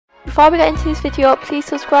Before we get into this video, please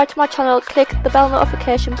subscribe to my channel, click the bell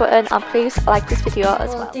notification button and please like this video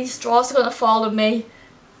as well. These straws are going to fall on me.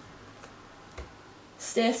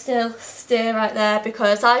 Stay still, stay right there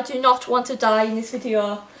because I do not want to die in this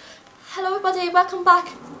video. Hello everybody, welcome back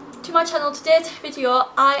to my channel. Today's video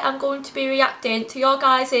I am going to be reacting to your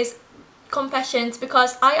guys' confessions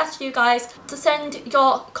because I asked you guys to send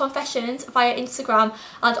your confessions via Instagram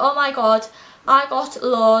and oh my god, I got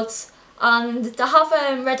loads. And I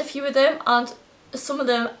have read a few of them and some of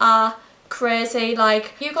them are crazy.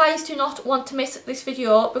 Like, you guys do not want to miss this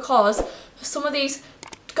video because some of these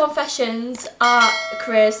confessions are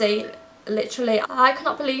crazy, literally. I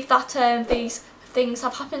cannot believe that these things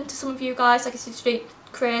have happened to some of you guys. Like, it's literally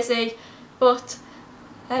crazy. But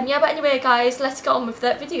yeah, but anyway guys, let's get on with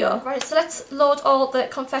the video. Right, so let's load all the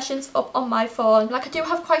confessions up on my phone. Like, I do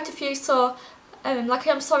have quite a few, so like,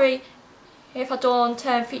 I'm sorry if I don't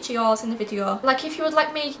feature yours in the video. Like, if you would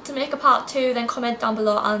like me to make a part 2, then comment down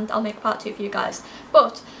below and I'll make a part 2 for you guys.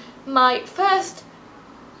 But my first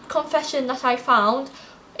confession that I found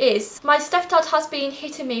is my stepdad has been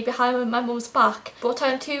hitting me behind my mum's back, but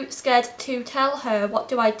I'm too scared to tell her. What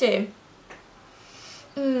do I do?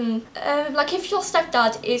 Like, if your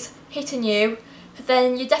stepdad is hitting you,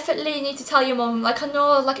 then you definitely need to tell your mum. Like, I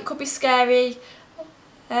know, like, it could be scary,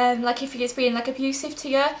 like if he is being like abusive to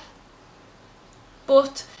you,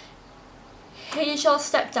 but he is your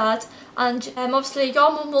stepdad and obviously your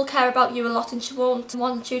mum will care about you a lot and she won't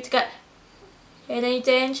want you to get in any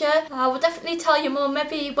danger. I would definitely tell your mum,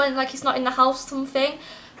 maybe when like he's not in the house or something,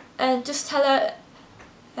 and just tell her,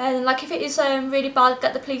 and like if it is really bad,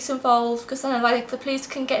 get the police involved because then like the police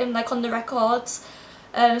can get him like on the records.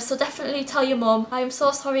 So definitely tell your mum. I am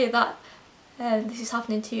so sorry that this is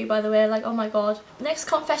happening to you, by the way. Like, oh my god. Next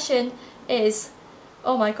confession is,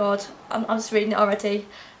 oh my god, I'm just reading it already.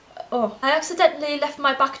 Oh, I accidentally left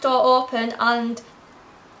my back door open and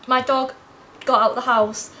my dog got out of the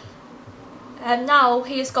house. And now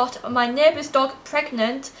he has got my neighbour's dog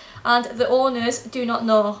pregnant and the owners do not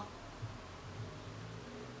know.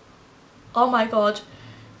 Oh my god.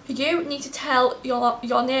 You need to tell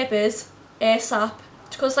your neighbours ASAP.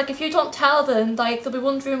 Because like if you don't tell them, like they'll be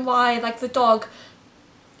wondering why like the dog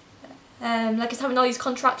like it's having all these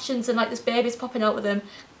contractions and like this baby's popping out with him.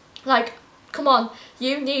 Like, come on,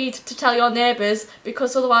 you need to tell your neighbours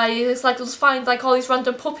because otherwise it's like they'll just find like all these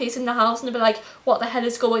random puppies in the house and they'll be like, what the hell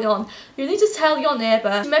is going on? You need to tell your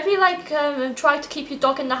neighbour. Maybe like try to keep your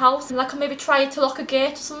dog in the house and like maybe try to lock a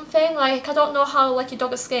gate or something. Like, I don't know how like your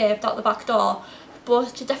dog escaped out the back door,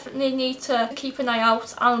 but you definitely need to keep an eye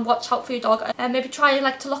out and watch out for your dog and maybe try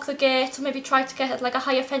like to lock the gate or maybe try to get like a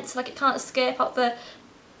higher fence so like it can't escape out the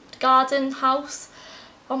garden house.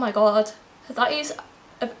 Oh my god, that is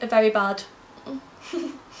a very bad.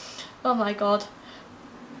 Oh my god.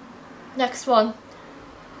 Next one.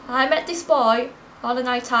 I met this boy on a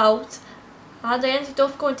night out and I ended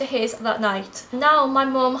up going to his that night. Now my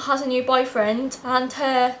mum has a new boyfriend and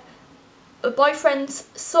her boyfriend's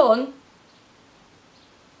son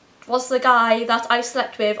was the guy that I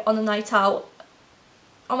slept with on the night out.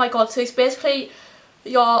 Oh my god, so he's basically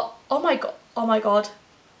your, oh my god.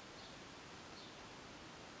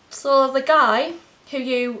 So the guy who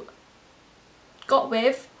you got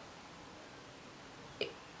with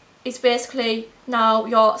is basically now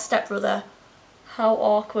your stepbrother. How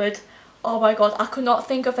awkward. Oh my god, I could not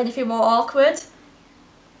think of anything more awkward.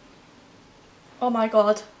 Oh my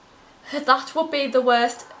god. That would be the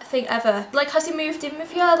worst thing ever. Like, has he moved in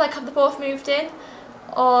with you? Like, have they both moved in?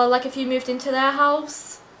 Or like, if you moved into their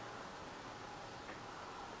house?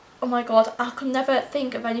 Oh my god, I could never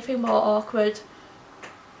think of anything more awkward.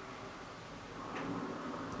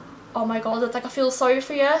 Oh my god, like I feel sorry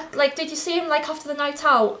for you. Like, did you see him like after the night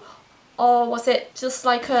out? Or was it just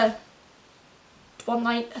like a one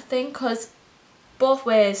night thing? Because both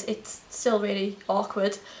ways it's still really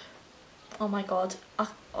awkward. Oh my god.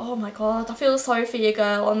 Oh my god, I feel sorry for you,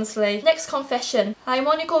 girl, honestly. Next confession. I'm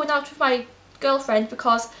only going out with my girlfriend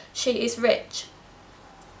because she is rich.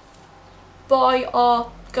 Boy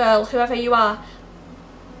or girl, whoever you are,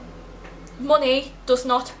 money does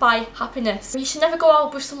not buy happiness. You should never go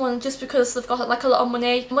out with someone just because they've got like a lot of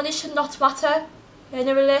money. Money should not matter in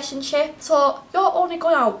a relationship. So you're only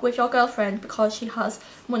going out with your girlfriend because she has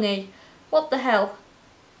money. What the hell?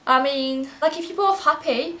 I mean, like, if you're both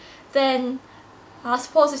happy, then I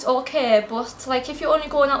suppose it's okay, but like if you're only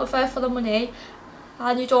going out with her for the money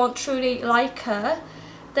and you don't truly like her,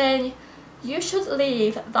 then you should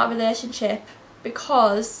leave that relationship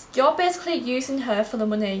because you're basically using her for the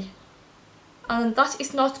money. And that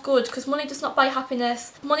is not good because money does not buy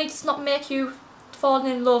happiness. Money does not make you fall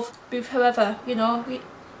in love with whoever, you know.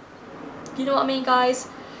 You know what I mean, guys?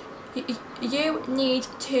 You need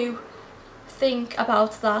to think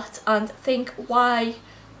about that and think why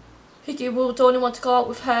you would only want to go out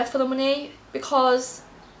with her for the money, because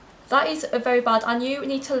that is very bad, and you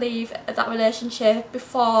need to leave that relationship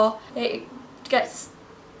before it gets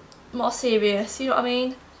more serious. You know what I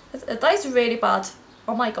mean? That is really bad.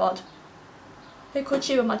 Oh my god. Who could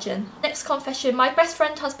you imagine? Next confession. My best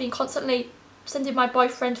friend has been constantly sending my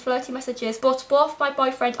boyfriend flirty messages, but both my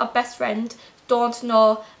boyfriend and best friend don't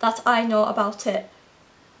know that I know about it.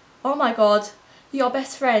 Oh my god. Your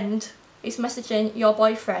best friend is messaging your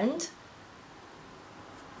boyfriend?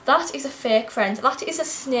 That is a fake friend. That is a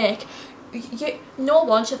snake. No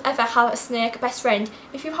one should ever have a snake best friend.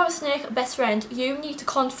 If you have a snake best friend, you need to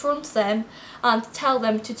confront them and tell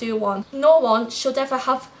them to do one. No one should ever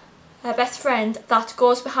have a best friend that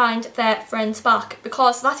goes behind their friend's back,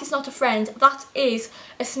 because that is not a friend. That is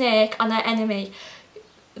a snake and their enemy.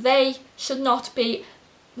 They should not be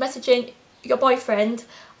messaging your boyfriend,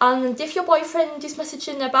 and if your boyfriend is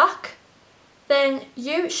messaging her back, then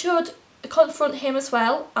you should confront him as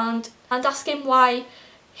well and ask him why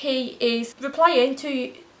he is replying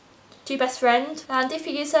to your best friend. And if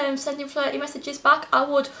he is sending flirty messages back, I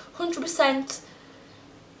would 100%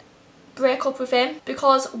 break up with him,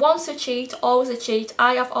 because once a cheat, always a cheat.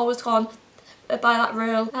 I have always gone by that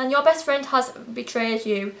rule, and your best friend has betrayed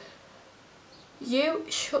you. You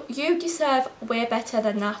deserve way better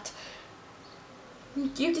than that.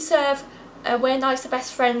 You deserve a way nicer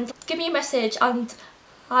best friend. Give me a message and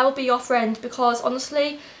I will be your friend, because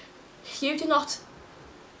honestly, you do not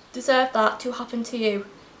deserve that to happen to you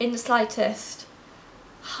in the slightest.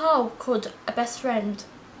 How could a best friend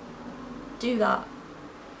do that?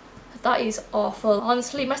 That is awful.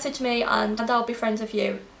 Honestly, message me and I'll be friends with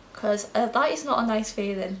you, because that is not a nice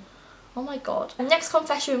feeling. Oh my god. Next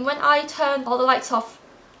confession. When I turn all the lights off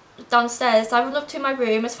downstairs, I run up to my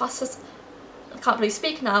room as fast as... I can't believe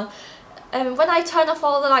speak now. When I turn off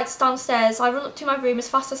all the lights downstairs, I run up to my room as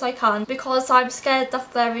fast as I can, because I'm scared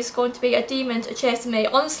that there is going to be a demon chasing me.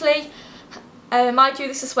 Honestly, I do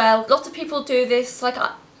this as well. Lots of people do this. Like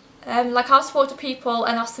I've spoken to people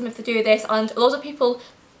and asked them if they do this, and lots of people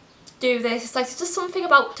do this. It's like, it's just something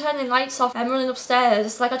about turning lights off and running upstairs.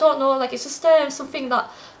 It's like, I don't know, like it's just something that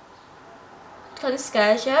kind of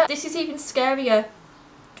scares you. This is even scarier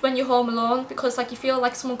when you're home alone, because like you feel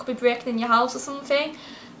like someone could be breaking in your house or something.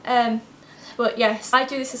 But yes, I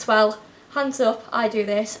do this as well. Hands up, I do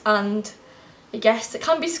this, and yes, it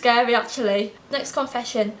can be scary actually. Next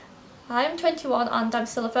confession. I am 21 and I'm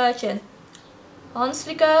still a virgin.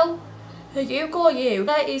 Honestly, girl, you go you.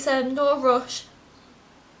 There is no rush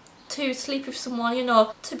to sleep with someone, you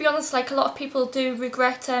know. To be honest, like a lot of people do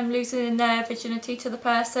regret losing their virginity to the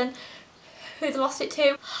person who they lost it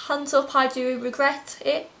to. Hands up, I do regret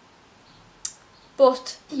it.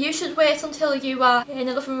 But you should wait until you are in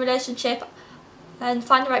a loving relationship and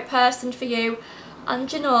find the right person for you.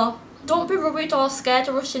 And you know, don't be worried or scared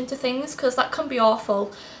to rush into things, because that can be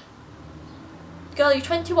awful. Girl, you're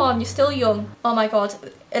 21, you're still young. Oh my god.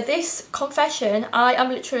 This confession, I am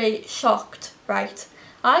literally shocked, right?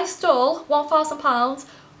 I stole £1,000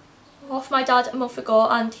 off my dad a month ago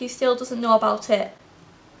and he still doesn't know about it.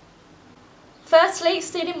 Firstly,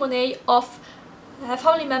 stealing money off a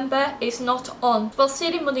family member is not on. Well,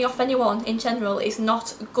 stealing money off anyone in general is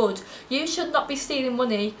not good. You should not be stealing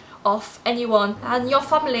money off anyone, and your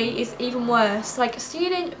family is even worse. Like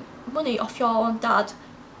stealing money off your own dad.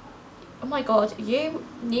 Oh my god, you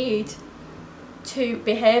need to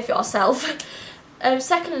behave yourself.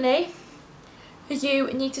 Secondly,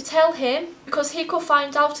 you need to tell him, because he could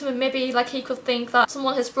find out and maybe like he could think that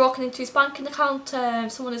someone has broken into his banking account,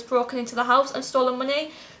 someone has broken into the house and stolen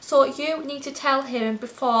money. So you need to tell him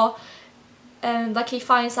before like he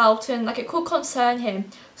finds out, and like it could concern him.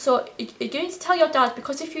 So you need to tell your dad,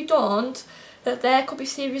 because if you don't, that there could be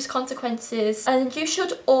serious consequences, and you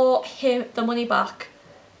should owe him the money back,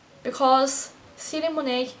 because stealing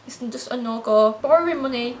money is just a no-go. Borrowing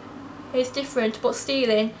money is different, but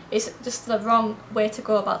stealing is just the wrong way to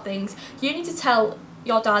go about things. You need to tell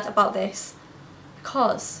your dad about this,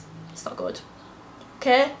 because it's not good.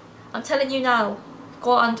 Okay? I'm telling you now.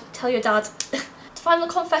 Go and tell your dad. The final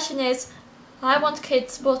confession is, I want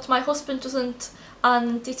kids but my husband doesn't,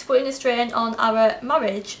 and it's putting a strain on our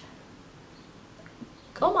marriage.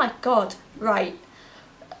 Oh my god. Right.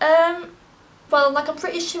 Well, like I'm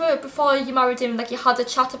pretty sure before you married him, like you had a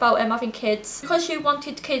chat about him having kids. Because you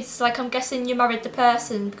wanted kids, like I'm guessing you married the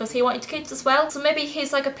person because he wanted kids as well. So maybe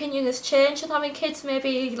his like opinion has changed on having kids.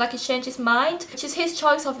 Maybe like he's changed his mind, which is his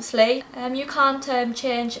choice obviously. You can't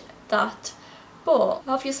change that. But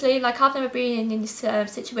obviously, like, I've never been in this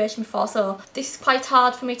situation before, so this is quite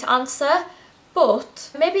hard for me to answer.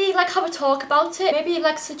 But maybe like have a talk about it, maybe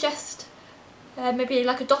like suggest maybe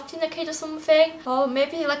like adopting a kid or something, or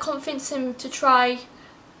maybe like convince him to try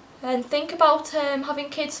and think about having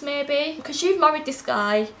kids maybe, because you've married this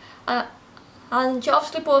guy and you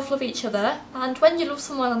obviously both love each other, and when you love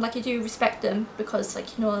someone, like, you do respect them because,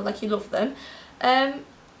 like, you know, like, you love them.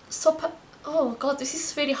 Oh god, this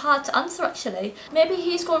is really hard to answer actually. Maybe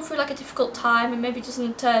he's going through like a difficult time and maybe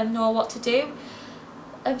doesn't know what to do.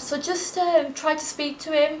 So just try to speak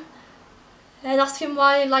to him and ask him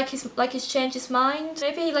why he's changed his mind.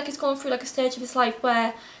 Maybe like he's going through like a stage of his life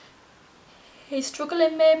where he's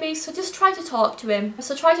struggling maybe, so just try to talk to him.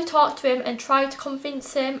 So try to talk to him and try to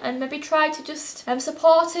convince him, and maybe try to just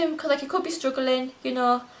support him, because like he could be struggling, you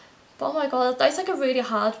know. But oh my god, that's like a really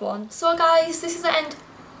hard one. So guys, this is the end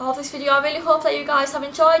of this video. I really hope that you guys have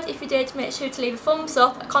enjoyed. If you did, make sure to leave a thumbs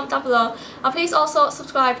up, a comment down below, and please also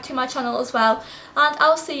subscribe to my channel as well. And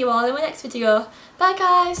I'll see you all in my next video. Bye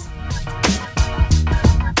guys!